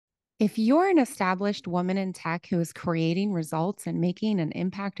If you're an established woman in tech who is creating results and making an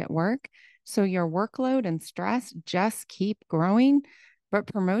impact at work, so your workload and stress just keep growing, but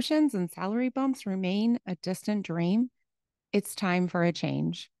promotions and salary bumps remain a distant dream, it's time for a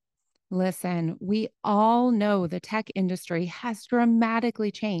change. Listen, we all know the tech industry has dramatically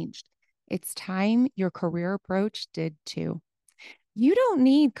changed. It's time your career approach did too. You don't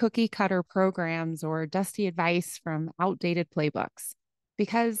need cookie cutter programs or dusty advice from outdated playbooks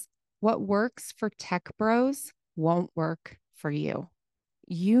because what works for tech bros won't work for you.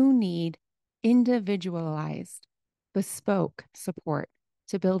 You need individualized, bespoke support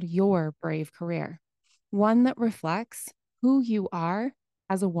to build your brave career, one that reflects who you are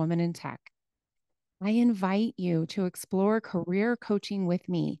as a woman in tech. I invite you to explore career coaching with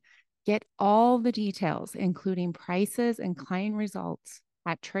me. Get all the details, including prices and client results,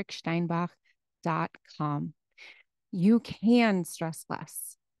 at tricksteinbach.com. You can stress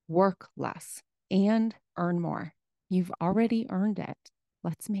less, work less, and earn more. You've already earned it.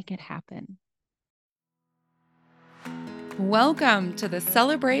 Let's make it happen. Welcome to the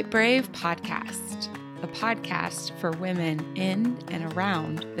Celebrate Brave podcast, a podcast for women in and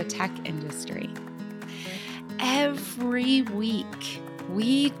around the tech industry. Every week,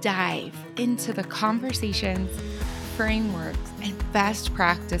 we dive into the conversations, frameworks, and best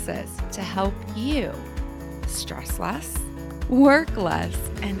practices to help you stress less, work less,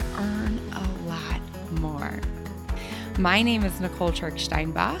 and earn a lot more. My name is Nicole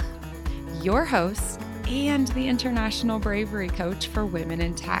Trick-Steinbach, your host and the International Bravery Coach for Women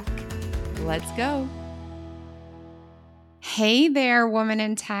in Tech. Let's go. Hey there, woman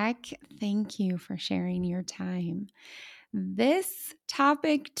in tech. Thank you for sharing your time. This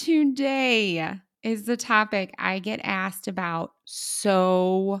topic today is the topic I get asked about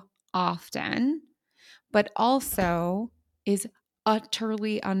so often, but also is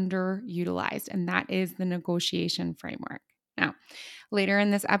utterly underutilized, and that is the negotiation framework. Now, later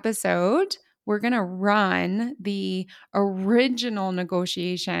in this episode, we're going to run the original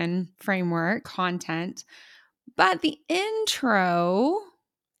negotiation framework content, but the intro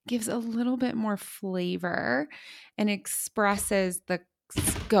gives a little bit more flavor and expresses the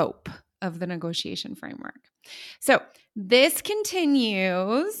scope of the negotiation framework. So this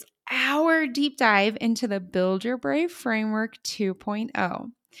continues our deep dive into the Build Your Brave Framework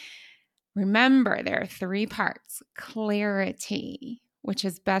 2.0. Remember, there are three parts. Clarity, which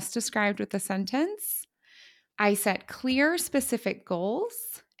is best described with the sentence, I set clear, specific goals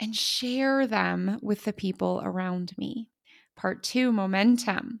and share them with the people around me. Part 2,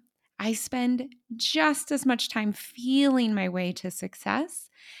 momentum. I spend just as much time feeling my way to success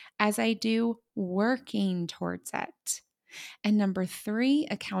as I do working towards it. And number 3,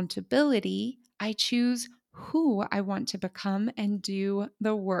 accountability. I choose who I want to become and do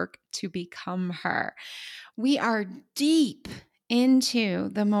the work to become her. We are deep into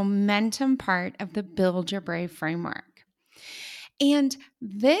the momentum part of the Build Your Brave framework. And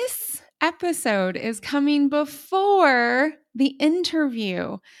this episode is coming before the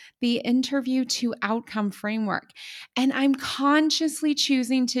interview to outcome framework. And I'm consciously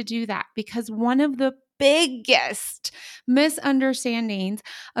choosing to do that because one of the biggest misunderstandings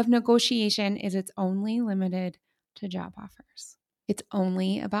of negotiation is it's only limited to job offers. It's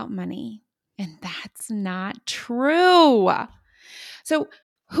only about money. And that's not true. So,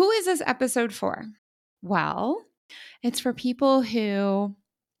 who is this episode for? Well, it's for people who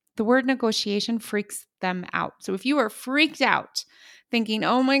the word negotiation freaks them out. So if you are freaked out thinking,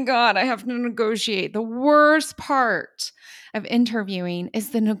 oh my God, I have to negotiate, the worst part of interviewing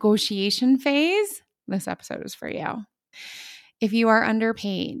is the negotiation phase, this episode is for you. If you are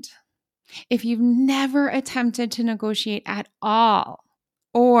underpaid, if you've never attempted to negotiate at all,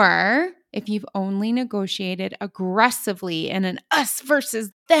 or if you've only negotiated aggressively in an us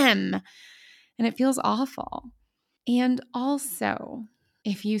versus them, and it feels awful. And also,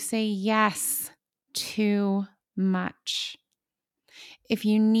 if you say yes too much, if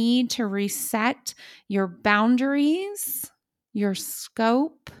you need to reset your boundaries, your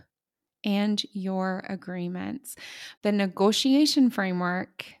scope, and your agreements, the negotiation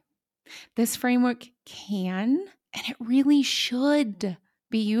framework, this framework can, and it really should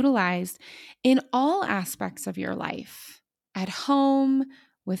be utilized in all aspects of your life, at home,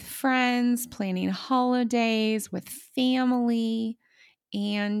 with friends, planning holidays, with family,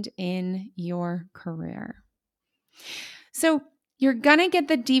 and in your career. So you're going to get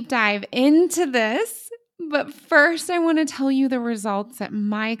the deep dive into this, but first I want to tell you the results that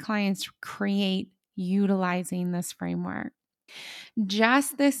my clients create utilizing this framework.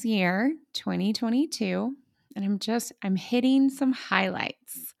 Just this year, 2022, and I'm hitting some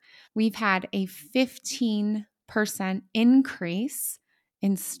highlights. We've had a 15% increase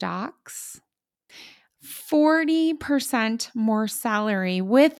in stocks, 40% more salary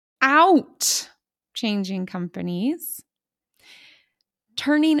without changing companies,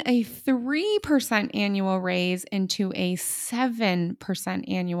 turning a 3% annual raise into a 7%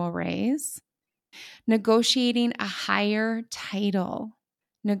 annual raise, negotiating a higher title,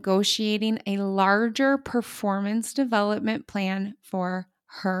 negotiating a larger performance development plan for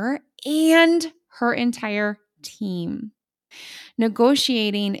her and her entire team,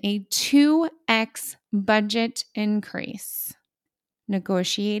 negotiating a 2x budget increase,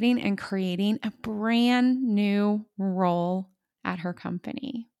 negotiating and creating a brand new role at her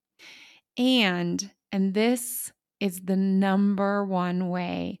company. And this is the number one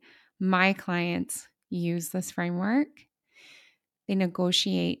way my clients use this framework. They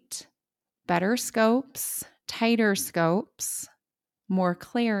negotiate better scopes, tighter scopes, more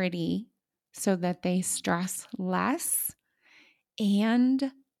clarity so that they stress less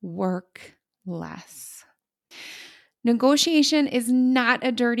and work less. Negotiation is not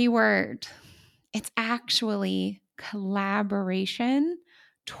a dirty word. It's actually collaboration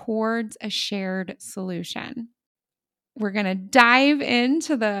towards a shared solution. We're going to dive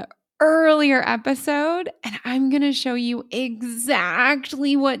into the earlier episode, and I'm going to show you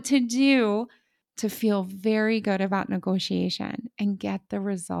exactly what to do to feel very good about negotiation and get the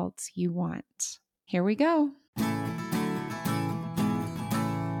results you want. Here we go.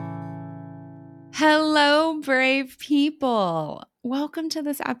 Hello, brave people. Welcome to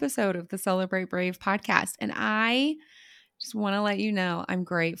this episode of the Celebrate Brave podcast. And I just want to let you know I'm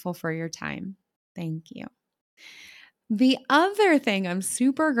grateful for your time. Thank you. The other thing I'm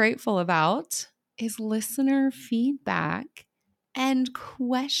super grateful about is listener feedback and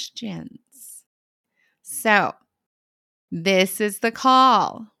questions. So, this is the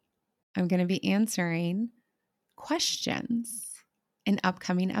call. I'm going to be answering questions in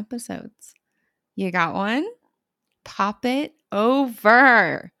upcoming episodes. You got one? Pop it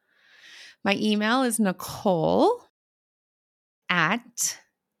over. My email is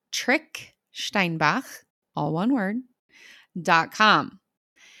Nicole@tricksteinbach, all one word, .com.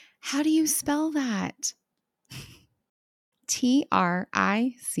 How do you spell that?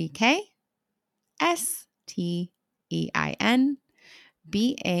 TrickSteinbach.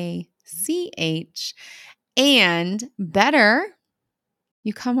 And better,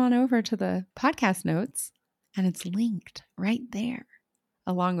 you come on over to the podcast notes and it's linked right there,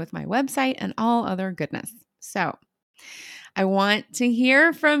 along with my website and all other goodness. So I want to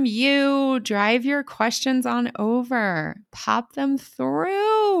hear from you. Drive your questions on over. Pop them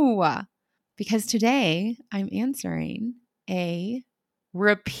through. Because today I'm answering a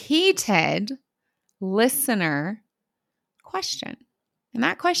repeated listener question. And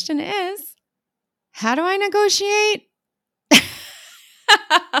that question is, how do I negotiate?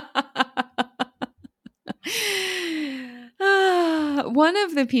 One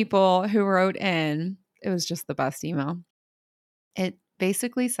of the people who wrote in, it was just the best email. It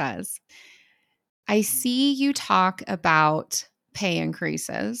basically says, I see you talk about pay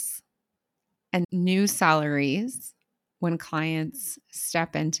increases and new salaries when clients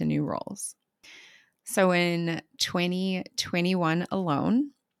step into new roles. So in 2021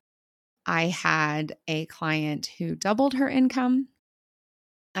 alone, I had a client who doubled her income.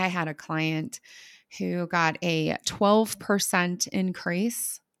 I had a client who got a 12%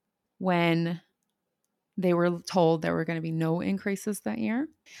 increase when they were told there were going to be no increases that year.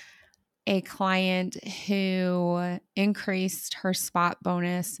 A client who increased her spot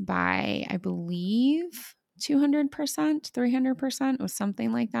bonus by, I believe, 200%, 300%, was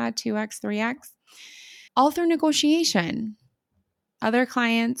something like that, 2x, 3x, all through negotiation. Other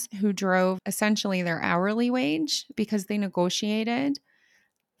clients who drove essentially their hourly wage because they negotiated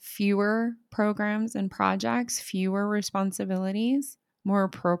fewer programs and projects, fewer responsibilities, more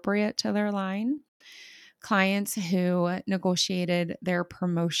appropriate to their line. Clients who negotiated their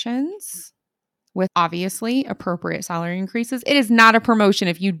promotions with obviously appropriate salary increases. It is not a promotion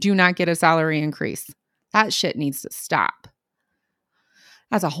if you do not get a salary increase. That shit needs to stop.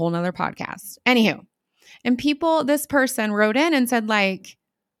 That's a whole nother podcast. Anywho, and this person wrote in and said, like,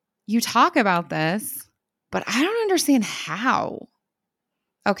 you talk about this, but I don't understand how.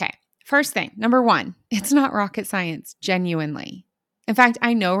 Okay, first thing, number one, it's not rocket science, genuinely. In fact,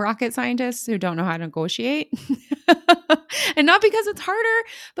 I know rocket scientists who don't know how to negotiate. And not because it's harder,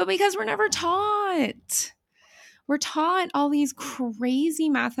 but because we're never taught. We're taught all these crazy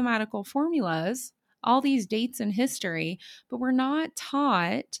mathematical formulas, all these dates in history, but we're not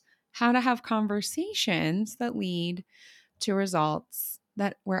taught how to have conversations that lead to results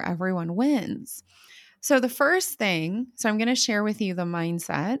that where everyone wins. So the first thing, I'm going to share with you the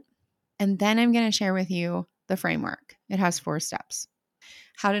mindset, and then I'm going to share with you the framework. It has 4 steps.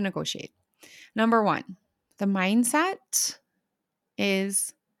 How to negotiate. Number 1, the mindset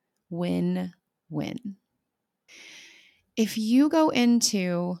is win-win. If you go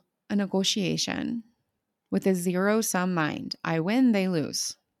into a negotiation with a zero-sum mind, I win, they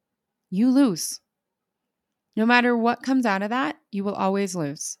lose. You lose. No matter what comes out of that, you will always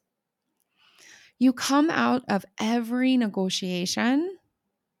lose. You come out of every negotiation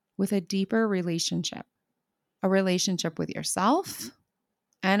with a deeper relationship, a relationship with yourself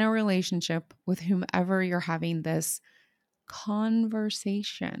and a relationship with whomever you're having this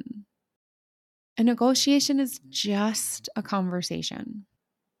conversation. A negotiation is just a conversation.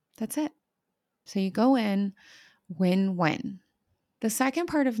 That's it. So you go in win-win. The second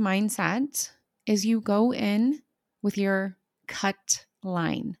part of mindset is you go in with your cut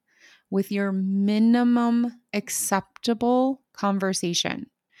line, with your minimum acceptable conversation.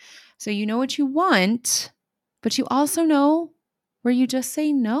 So you know what you want, but you also know where you just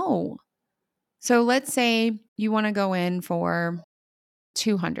say no. So let's say you want to go in for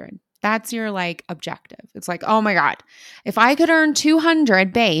 200. That's your objective. It's like, oh my God, if I could earn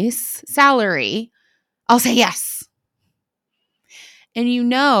 200 base salary, I'll say yes. And you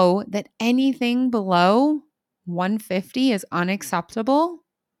know that anything below 150 is unacceptable.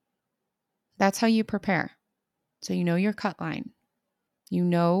 That's how you prepare. So you know your cut line. You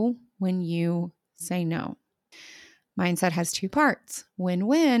know when you say no. Mindset has 2 parts.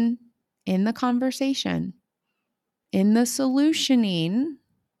 Win-win in the conversation, in the solutioning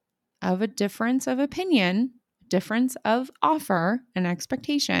of a difference of opinion, difference of offer and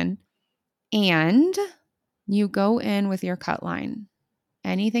expectation, and you go in with your cut line.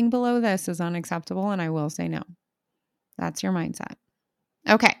 Anything below this is unacceptable, and I will say no. That's your mindset.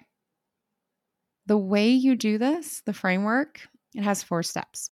 Okay. The way you do this, the framework, it has 4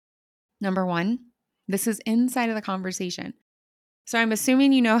 steps. Number 1, this is inside of the conversation. So I'm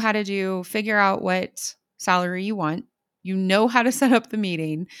assuming you know how to figure out what salary you want. You know how to set up the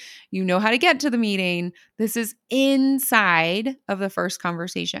meeting. You know how to get to the meeting. This is inside of the first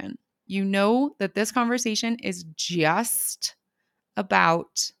conversation. You know that this conversation is just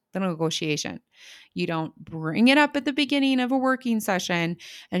about the negotiation. You don't bring it up at the beginning of a working session,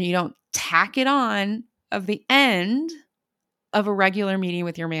 and you don't tack it on of the end of a regular meeting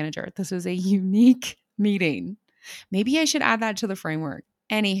with your manager. This is a unique meeting. Maybe I should add that to the framework.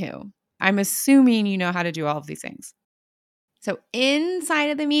 Anywho, I'm assuming you know how to do all of these things. So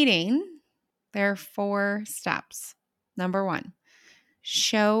inside of the meeting, there are 4 steps. Number 1,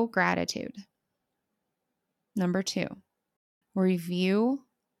 show gratitude. Number 2, review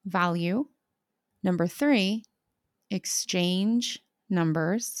value. Number 3, exchange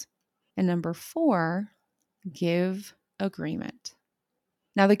numbers. And number 4, give agreement.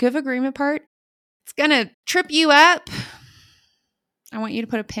 Now, the give agreement part, it's going to trip you up. I want you to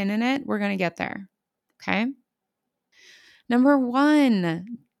put a pin in it. We're going to get there. Okay. Number 1,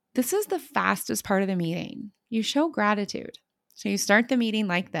 this is the fastest part of the meeting. You show gratitude. So you start the meeting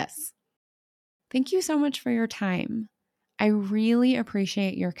like this. Thank you so much for your time. I really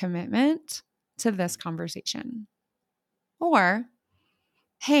appreciate your commitment to this conversation. Or,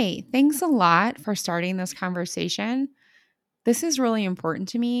 hey, thanks a lot for starting this conversation. This is really important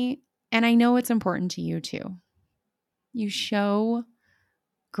to me, and I know it's important to you too. You show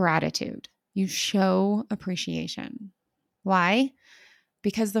gratitude. You show appreciation. Why?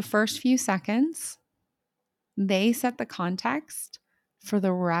 Because the first few seconds, they set the context for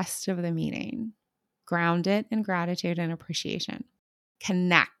the rest of the meeting. Ground it in gratitude and appreciation.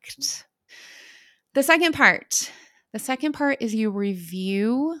 Connect. The second part is you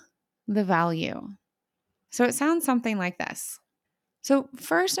review the value. So it sounds something like this. So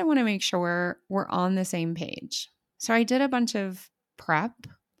first, I want to make sure we're on the same page. So I did a bunch of prep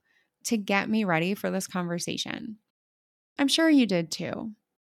to get me ready for this conversation. I'm sure you did too.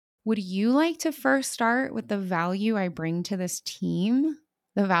 Would you like to first start with the value I bring to this team,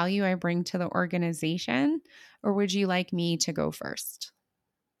 the value I bring to the organization, or would you like me to go first?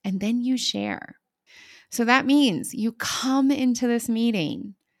 And then you share. So that means you come into this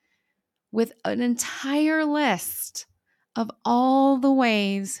meeting with an entire list of all the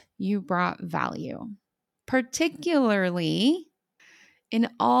ways you brought value, particularly in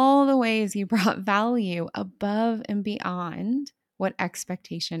all the ways you brought value above and beyond what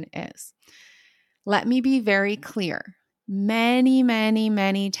expectation is. Let me be very clear. Many, many,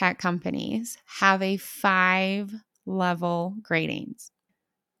 many tech companies have a 5-level gradings.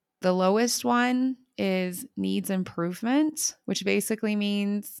 The lowest one is needs improvement, which basically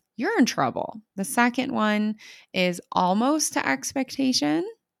means you're in trouble. The second one is almost to expectation.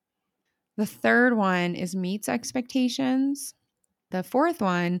 The third one is meets expectations. The fourth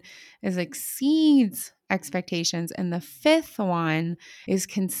one is exceeds expectations. And the fifth one is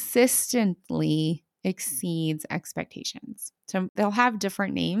consistently exceeds expectations. So they'll have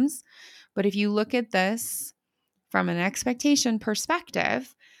different names. But if you look at this from an expectation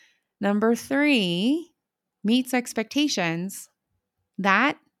perspective, number 3 meets expectations.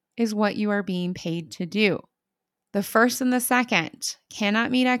 That is what you are being paid to do. The first and the second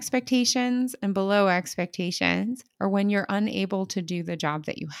cannot meet expectations and below expectations, or when you're unable to do the job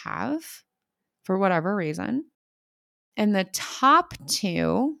that you have for whatever reason. And the top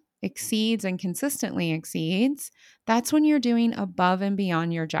 2 exceeds and consistently exceeds. That's when you're doing above and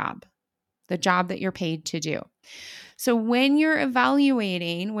beyond your job, the job that you're paid to do. So when you're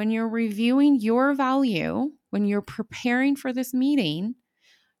evaluating, when you're reviewing your value, when you're preparing for this meeting,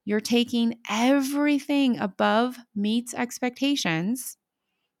 you're taking everything above meets expectations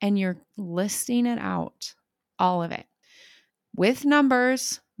and you're listing it out, all of it, with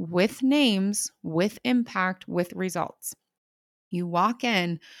numbers, with names, with impact, with results. You walk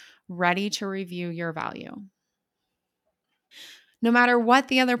in ready to review your value. No matter what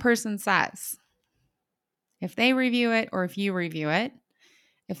the other person says, if they review it or if you review it,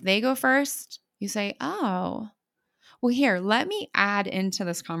 if they go first, you say, oh, well, here, let me add into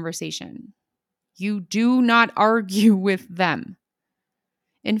this conversation. You do not argue with them.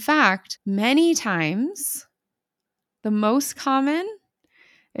 In fact, many times, the most common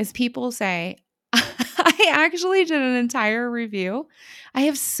is people say, I actually did an entire review. I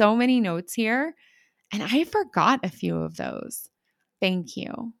have so many notes here, and I forgot a few of those. Thank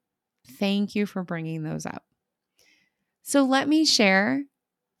you. Thank you for bringing those up. So let me share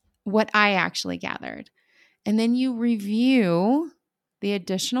what I actually gathered. And then you review the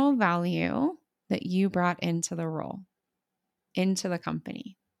additional value that you brought into the role, into the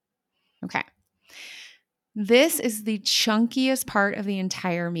company. Okay. This is the chunkiest part of the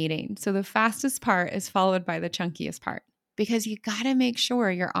entire meeting. So the fastest part is followed by the chunkiest part because you got to make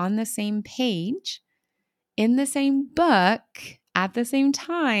sure you're on the same page, in the same book, at the same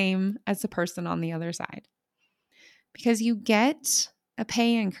time as the person on the other side. Because you get a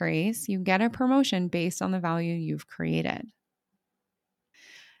pay increase, you get a promotion based on the value you've created.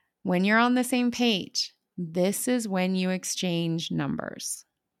 When you're on the same page, this is when you exchange numbers.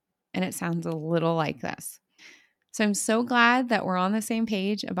 And it sounds a little like this. So I'm so glad that we're on the same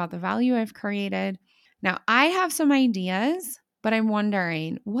page about the value I've created. Now, I have some ideas, but I'm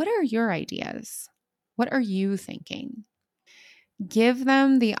wondering, what are your ideas? What are you thinking? Give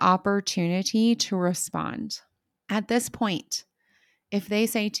them the opportunity to respond. At this point, if they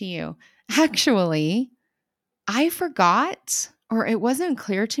say to you, actually, I forgot, or it wasn't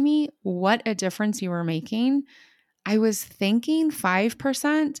clear to me what a difference you were making. I was thinking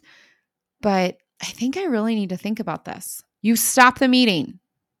 5%, but I think I really need to think about this. You stop the meeting.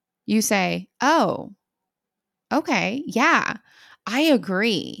 You say, oh, okay, yeah, I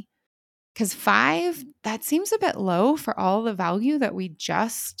agree. Because 5, that seems a bit low for all the value that we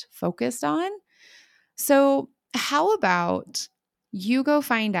just focused on. So how about you go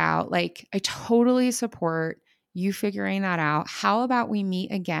find out, like I totally support you figuring that out. How about we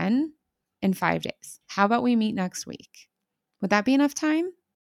meet again in 5 days? How about we meet next week? Would that be enough time?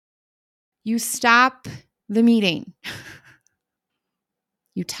 You stop the meeting.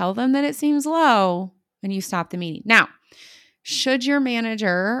 You tell them that it seems low and you stop the meeting. Now, should your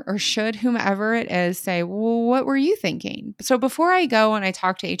manager or should whomever it is say, well, what were you thinking? So before I go and I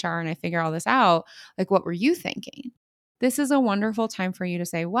talk to HR and I figure all this out, like, what were you thinking? This is a wonderful time for you to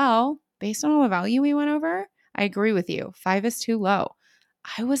say, well, based on all the value we went over, I agree with you. 5 is too low.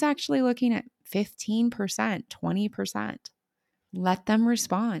 I was actually looking at 15%, 20%. Let them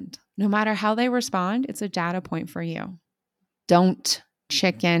respond. No matter how they respond, it's a data point for you. Don't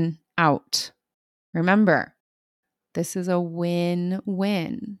chicken out. Remember, this is a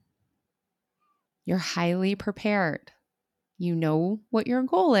win-win. You're highly prepared. You know what your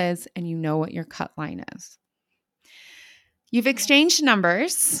goal is and you know what your cut line is. You've exchanged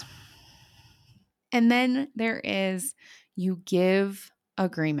numbers. And then there is you give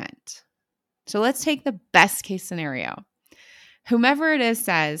agreement. So let's take the best case scenario. Whomever it is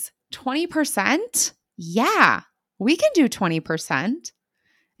says 20%. Yeah, we can do 20%.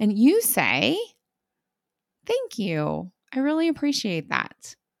 And you say, thank you. I really appreciate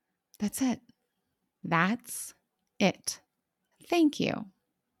that. That's it. That's it. Thank you.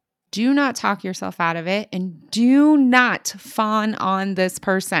 Do not talk yourself out of it and do not fawn on this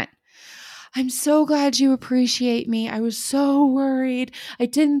person. I'm so glad you appreciate me. I was so worried. I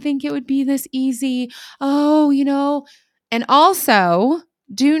didn't think it would be this easy. Oh, and also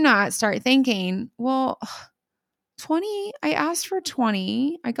do not start thinking, well, 20, I asked for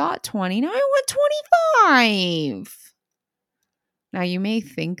 20. I got 20. Now I want 25. Now you may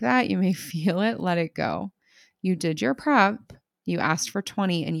think that, you may feel it, let it go. You did your prep. You asked for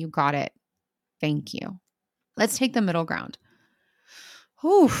 20 and you got it. Thank you. Let's take the middle ground.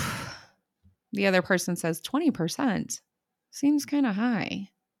 Whew. The other person says 20%. Seems kind of high.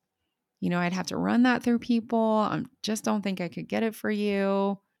 I'd have to run that through people. I just don't think I could get it for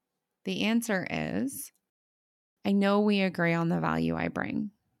you. The answer is, I know we agree on the value I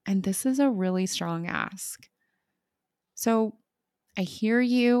bring. And this is a really strong ask. So I hear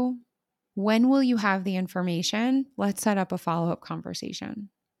you. When will you have the information? Let's set up a follow-up conversation.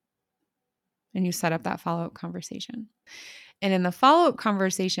 And you set up that follow-up conversation. And in the follow-up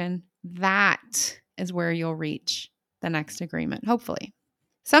conversation, that is where you'll reach the next agreement, hopefully.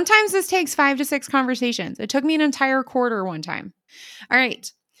 Sometimes this takes 5 to 6 conversations. It took me an entire quarter one time. All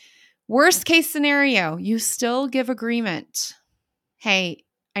right. Worst case scenario, you still give agreement. Hey,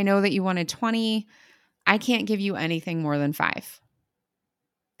 I know that you wanted 20. I can't give you anything more than 5.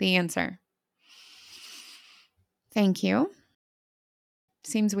 The answer. Thank you.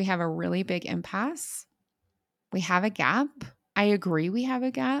 Seems we have a really big impasse. We have a gap. I agree we have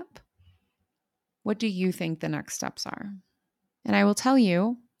a gap. What do you think the next steps are? And I will tell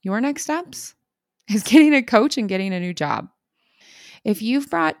you, your next steps is getting a coach and getting a new job. If you've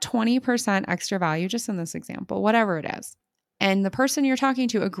brought 20% extra value, just in this example, whatever it is, and the person you're talking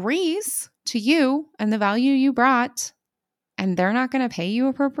to agrees to you and the value you brought, and they're not going to pay you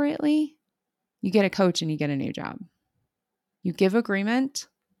appropriately, you get a coach and you get a new job. You give agreement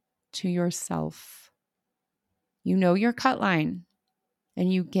to yourself. You know your cut line,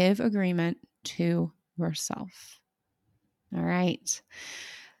 and you give agreement to yourself. All right.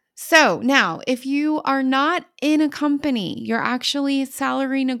 So now, if you are not in a company, you're actually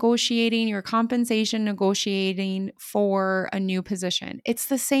salary negotiating, your compensation negotiating for a new position. It's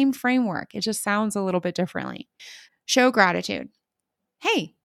the same framework. It just sounds a little bit differently. Show gratitude.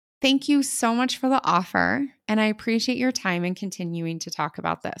 Hey, thank you so much for the offer, and I appreciate your time in continuing to talk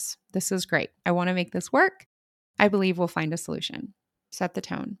about this. This is great. I want to make this work. I believe we'll find a solution. Set the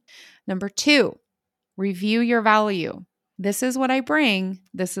tone. Number 2, review your value. This is what I bring.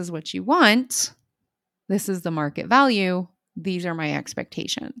 This is what you want. This is the market value. These are my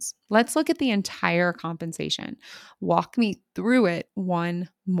expectations. Let's look at the entire compensation. Walk me through it one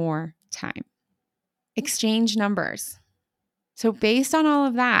more time. Exchange numbers. So based on all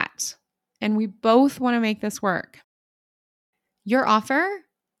of that, and we both want to make this work, your offer,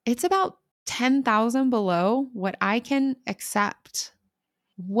 it's about 10,000 below what I can accept.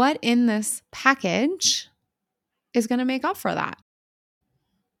 What in this package is going to make up for that?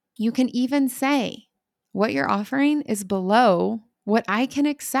 You can even say what you're offering is below what I can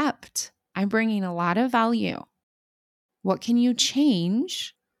accept. I'm bringing a lot of value. What can you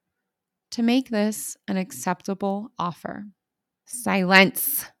change to make this an acceptable offer?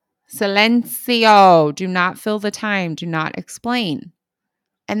 Silence. Silencio. Do not fill the time. Do not explain.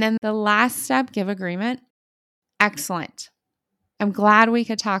 And then the last step, give agreement. Excellent. I'm glad we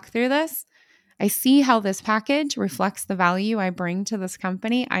could talk through this. I see how this package reflects the value I bring to this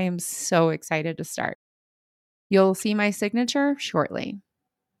company. I am so excited to start. You'll see my signature shortly.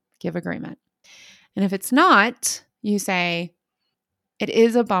 Give agreement. And if it's not, you say, it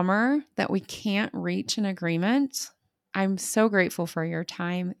is a bummer that we can't reach an agreement. I'm so grateful for your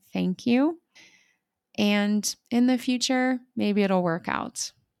time. Thank you. And in the future, maybe it'll work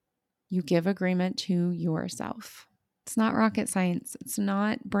out. You give agreement to yourself. It's not rocket science. It's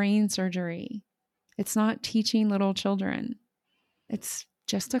not brain surgery. It's not teaching little children. It's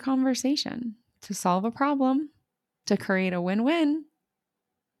just a conversation to solve a problem, to create a win-win.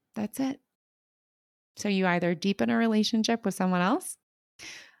 That's it. So you either deepen a relationship with someone else,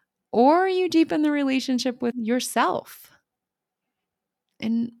 or you deepen the relationship with yourself.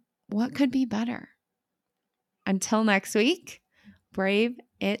 And what could be better? Until next week, brave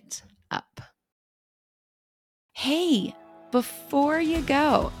it up. Hey, before you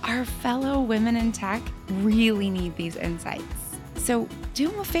go, our fellow women in tech really need these insights. So do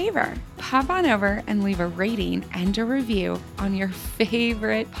them a favor, pop on over and leave a rating and a review on your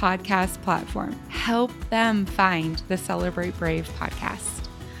favorite podcast platform. Help them find the Celebrate Brave podcast.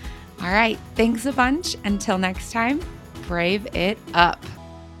 All right, thanks a bunch. Until next time, brave it up.